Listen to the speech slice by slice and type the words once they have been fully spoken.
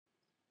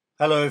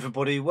Hello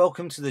everybody,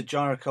 welcome to the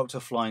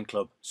Gyrocopter Flying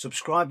Club.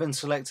 Subscribe and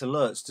select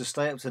alerts to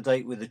stay up to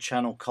date with the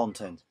channel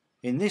content.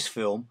 In this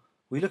film,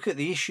 we look at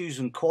the issues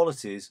and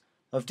qualities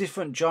of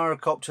different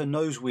gyrocopter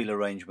nose wheel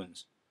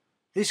arrangements.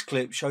 This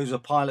clip shows a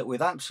pilot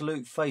with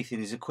absolute faith in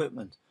his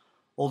equipment,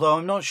 although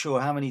I'm not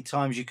sure how many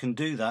times you can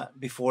do that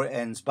before it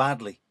ends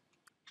badly.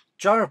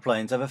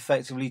 Gyroplanes have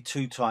effectively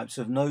two types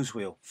of nose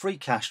wheel, free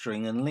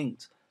castering and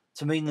linked,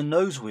 to mean the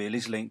nose wheel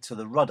is linked to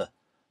the rudder,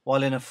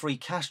 while in a free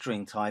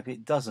castering type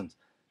it doesn't.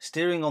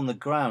 Steering on the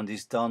ground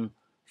is done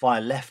via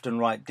left and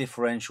right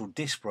differential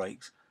disc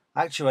brakes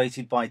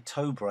actuated by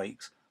toe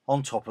brakes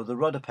on top of the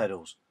rudder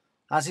pedals,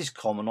 as is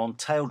common on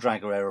tail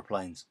dragger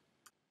aeroplanes.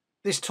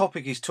 This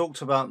topic is talked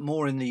about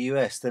more in the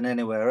US than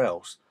anywhere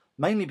else,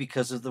 mainly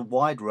because of the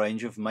wide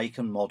range of make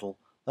and model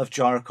of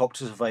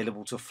gyrocopters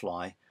available to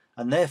fly,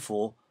 and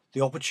therefore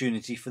the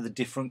opportunity for the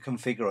different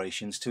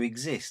configurations to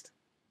exist.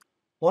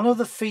 One of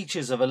the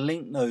features of a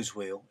linked nose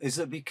wheel is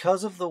that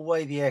because of the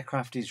way the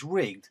aircraft is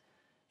rigged,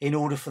 in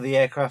order for the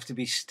aircraft to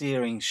be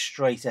steering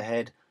straight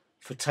ahead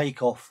for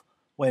takeoff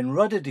when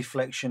rudder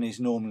deflection is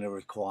normally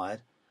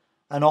required,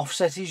 an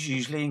offset is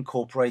usually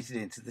incorporated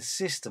into the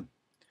system.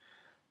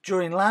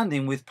 During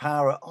landing with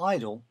power at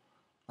idle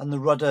and the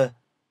rudder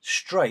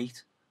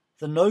straight,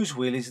 the nose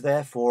wheel is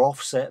therefore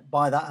offset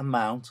by that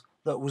amount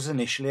that was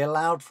initially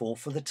allowed for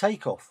the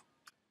takeoff.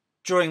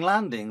 During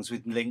landings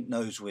with linked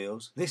nose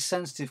wheels, this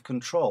sensitive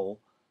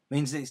control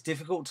means that it's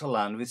difficult to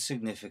land with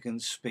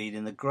significant speed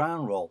in the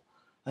ground roll,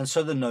 and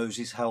so the nose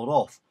is held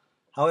off.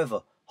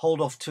 However,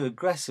 hold off too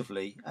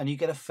aggressively and you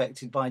get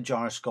affected by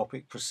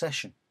gyroscopic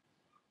precession.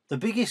 The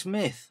biggest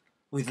myth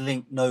with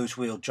linked nose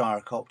wheel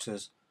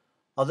gyrocopters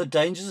are the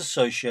dangers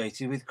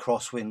associated with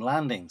crosswind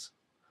landings,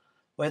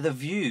 where the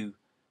view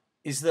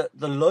is that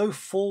the low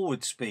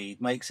forward speed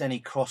makes any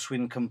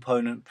crosswind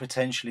component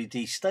potentially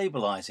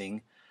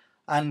destabilizing,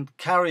 and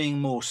carrying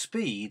more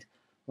speed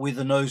with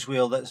the nose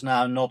wheel that's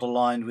now not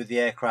aligned with the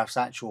aircraft's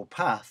actual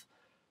path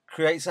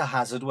creates a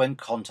hazard when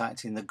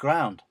contacting the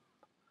ground.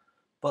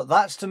 But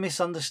that's to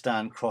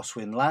misunderstand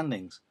crosswind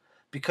landings,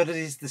 because it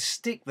is the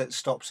stick that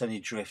stops any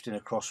drift in a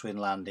crosswind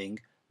landing,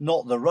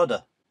 not the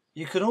rudder.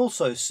 You can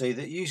also see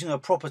that using a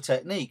proper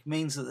technique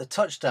means that the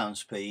touchdown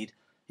speed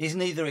is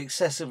neither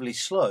excessively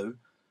slow,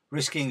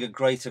 risking a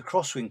greater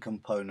crosswind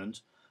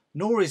component,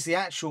 nor is the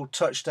actual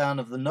touchdown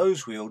of the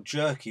nose wheel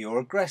jerky or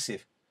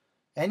aggressive.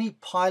 Any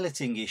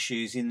piloting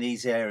issues in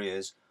these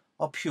areas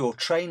are pure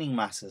training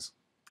matters.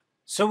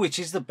 So which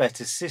is the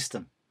better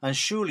system? And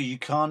surely you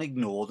can't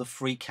ignore the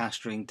free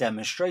castering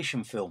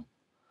demonstration film.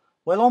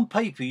 Well, on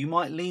paper you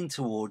might lean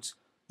towards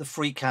the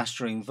free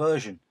castering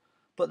version,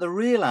 but the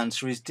real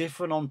answer is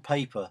different on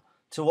paper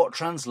to what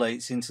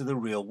translates into the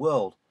real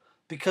world,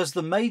 because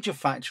the major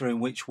factor in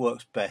which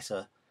works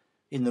better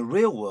in the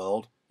real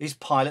world is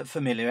pilot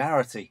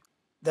familiarity.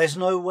 There's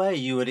no way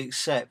you would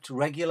accept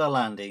regular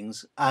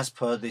landings as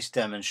per this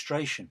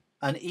demonstration,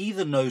 and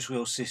either nose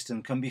wheel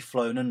system can be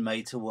flown and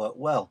made to work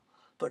well.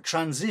 But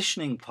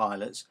transitioning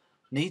pilots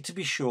need to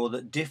be sure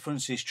that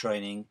differences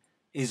training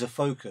is a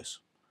focus.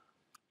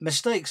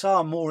 Mistakes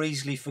are more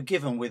easily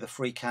forgiven with a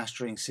free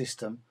castering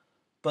system,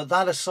 but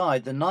that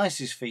aside, the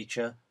nicest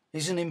feature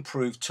is an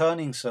improved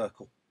turning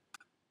circle.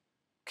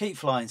 Keep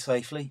flying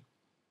safely.